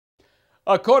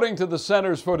According to the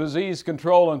Centers for Disease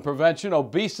Control and Prevention,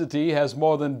 obesity has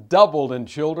more than doubled in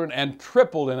children and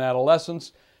tripled in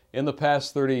adolescents in the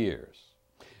past 30 years.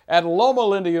 At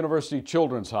Loma University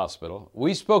Children's Hospital,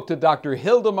 we spoke to Dr.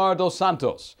 Hildemar Dos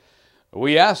Santos.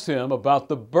 We asked him about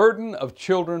the burden of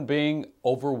children being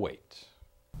overweight.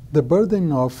 The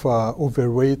burden of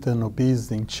overweight and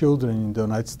obesity in children in the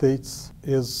United States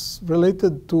is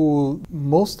related to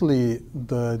mostly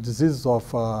the diseases of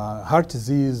heart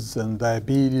disease and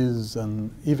diabetes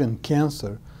and even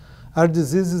cancer, are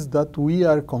diseases that we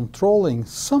are controlling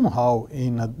somehow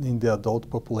in the adult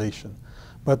population.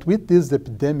 But with this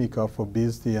epidemic of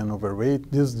obesity and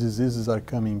overweight, these diseases are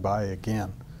coming by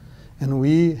again. And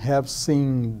we have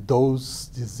seen those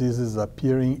diseases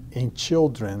appearing in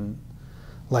children,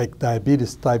 like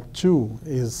diabetes type 2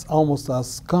 is almost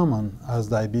as common as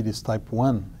diabetes type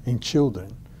 1 in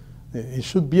children. It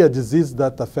should be a disease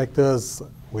that affects us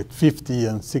with 50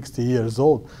 and 60 years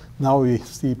old. Now we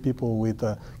see people with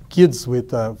kids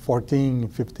with 14,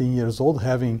 15 years old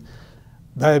having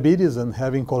diabetes and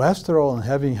having cholesterol and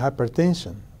having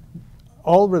hypertension,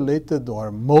 all related or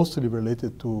mostly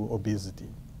related to obesity.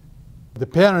 The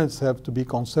parents have to be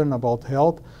concerned about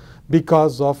health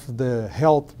because of the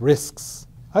health risks.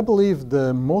 I believe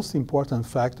the most important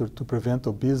factor to prevent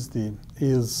obesity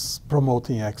is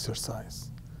promoting exercise.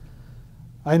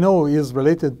 I know it is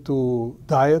related to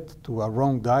diet, to a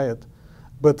wrong diet,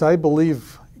 but I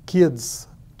believe kids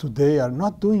today are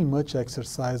not doing much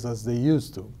exercise as they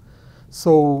used to.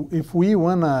 So if we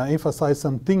want to emphasize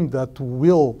something that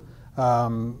will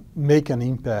make an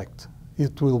impact,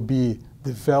 it will be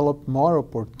develop more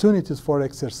opportunities for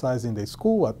exercise in the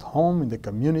school, at home, in the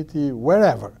community,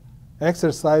 wherever.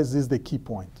 Exercise is the key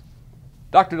point.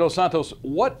 Dr. Dos Santos,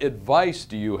 what advice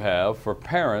do you have for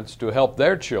parents to help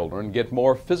their children get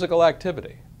more physical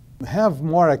activity? Have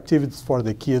more activities for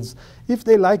the kids. If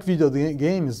they like video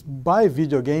games, buy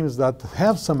video games that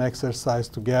have some exercise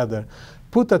together.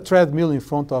 Put a treadmill in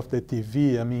front of the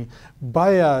TV. I mean,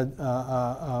 buy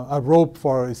a rope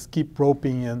for skip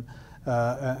roping,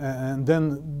 and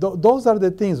then those are the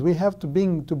things we have to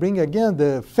bring again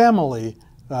the family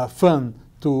fun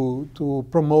to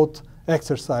promote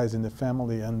exercise in the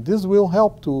family, and this will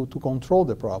help to control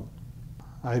the problem.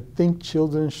 I think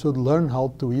children should learn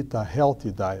how to eat a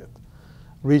healthy diet,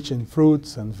 rich in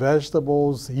fruits and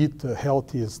vegetables, eat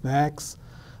healthy snacks.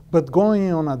 But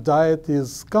going on a diet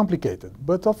is complicated.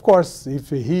 But of course,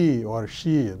 if he or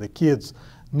she, the kids,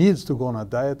 needs to go on a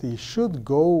diet, he should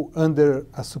go under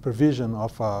a supervision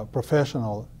of a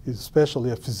professional,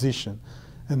 especially a physician,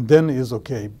 and then it's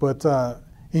okay. But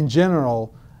in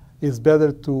general, it's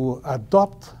better to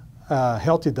adopt a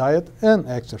healthy diet and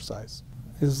exercise.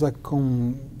 It's a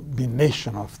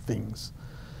combination of things.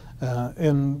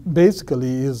 And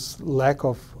basically is lack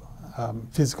of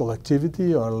physical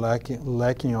activity or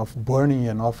lacking of burning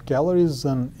enough calories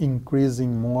and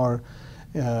increasing more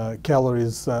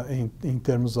calories in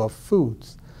terms of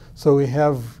foods. So we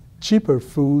have cheaper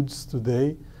foods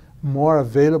today, more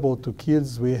available to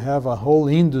kids. We have a whole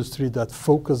industry that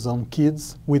focuses on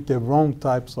kids with the wrong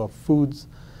types of foods.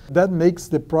 That makes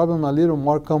the problem a little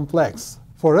more complex.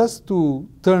 For us to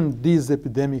turn this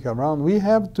epidemic around, we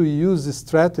have to use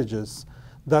strategies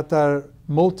that are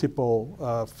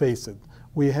multiple-faced.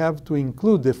 We have to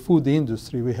include the food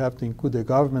industry, we have to include the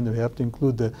government, we have to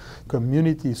include the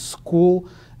community, school,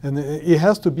 and it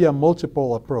has to be a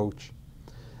multiple approach.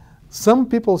 Some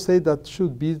people say that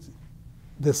should be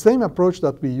the same approach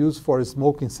that we use for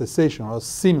smoking cessation, or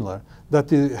similar,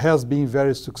 that it has been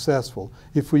very successful.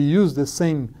 If we use the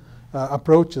same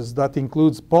approaches, that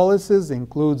includes policies,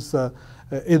 includes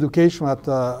education at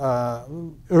the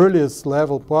earliest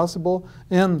level possible,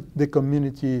 and the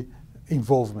community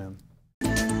involvement.